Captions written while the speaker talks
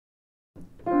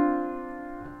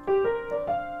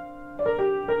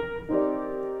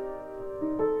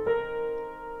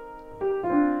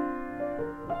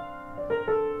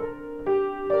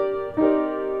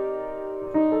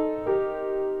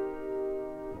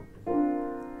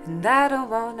And I don't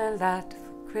want a lot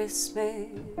for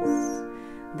Christmas.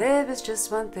 There is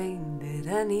just one thing that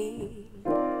I need.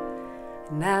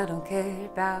 And I don't care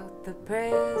about the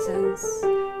presents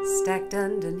stacked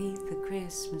underneath the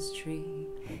Christmas tree,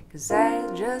 'cause I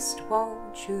just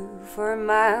want you for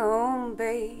my own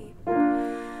babe.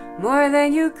 More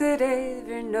than you could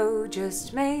ever know,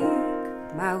 just make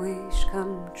my wish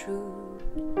come true.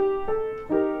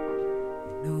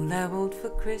 And all I want for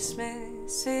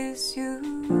Christmas is you,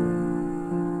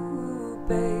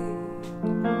 babe.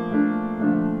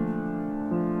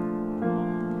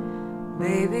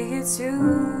 Baby, it's you.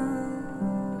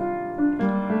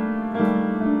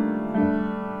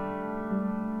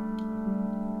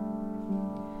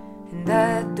 And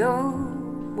I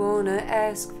don't wanna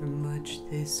ask for much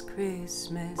this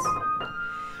Christmas.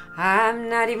 I'm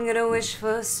not even gonna wish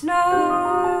for snow.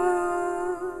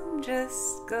 I'm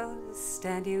just gonna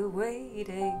stand here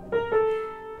waiting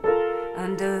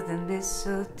under the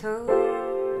mistletoe.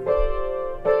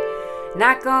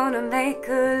 Not gonna make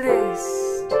a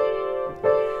list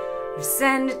or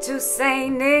send it to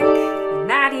Saint Nick.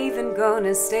 Not even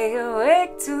gonna stay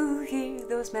awake to hear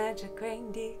those magic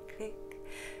reindeer click.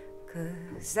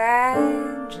 'Cause I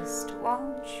just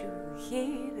want you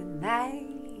here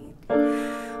tonight.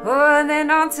 Oh,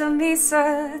 then on to me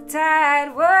so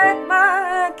tired. What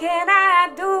more can I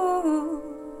do?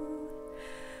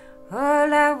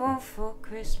 All I want for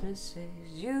Christmas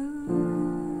is you,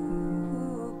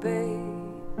 babe.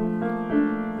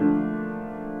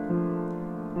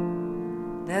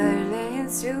 Darling,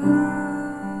 it's you.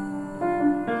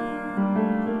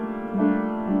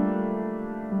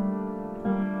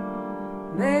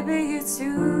 Baby, it's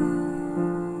you.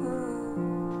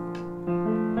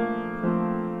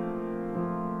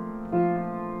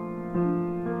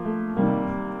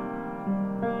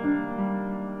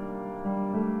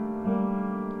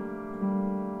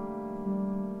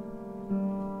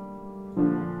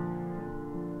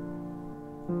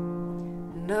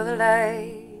 Know the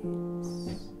lights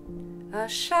are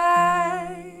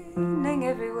shining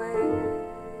everywhere.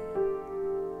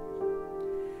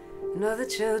 Know the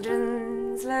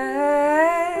children's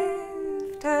laughter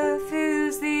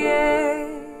fills the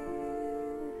air.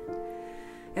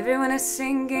 Everyone is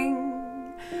singing,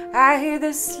 I hear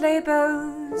the sleigh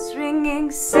bells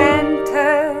ringing.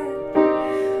 Santa,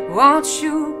 won't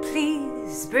you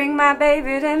please bring my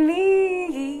baby to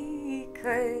me?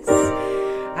 'Cause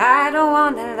I don't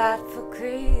want a lot for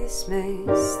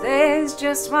Christmas. There's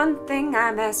just one thing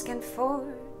I'm asking for.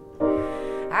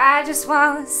 I just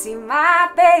want to see my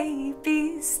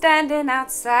baby standing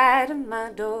outside of my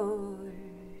door.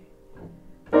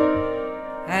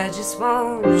 I just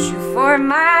want you for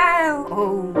my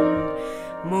own,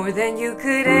 more than you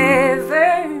could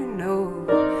ever know.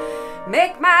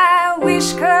 Make my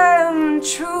wish come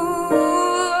true.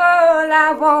 All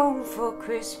I want for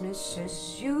Christmas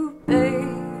is you, baby.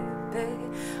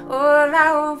 All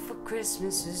I want for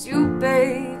Christmas is you,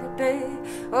 baby.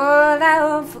 All I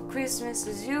want for Christmas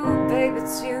is you, baby.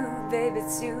 It's you, baby.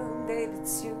 It's you, baby.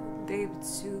 It's you, baby.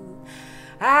 It's you.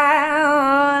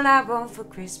 All I want for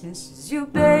Christmas is you,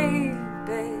 baby.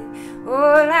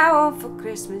 All I want for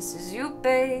Christmas is you,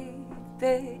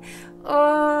 baby.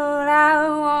 All I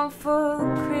want for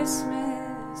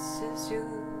Christmas is you.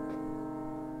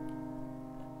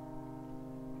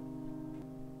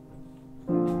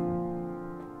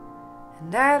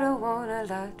 And I don't want a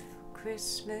lot for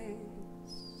Christmas.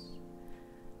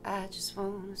 I just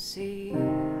want to see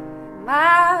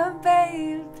my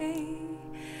baby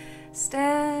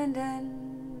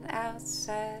standing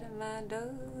outside of my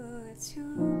door. It's you,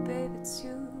 baby, it's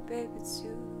you, baby, it's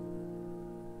you.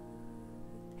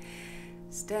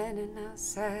 Standing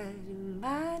outside of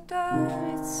my door.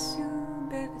 It's you,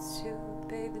 baby, it's you,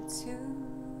 baby, it's you.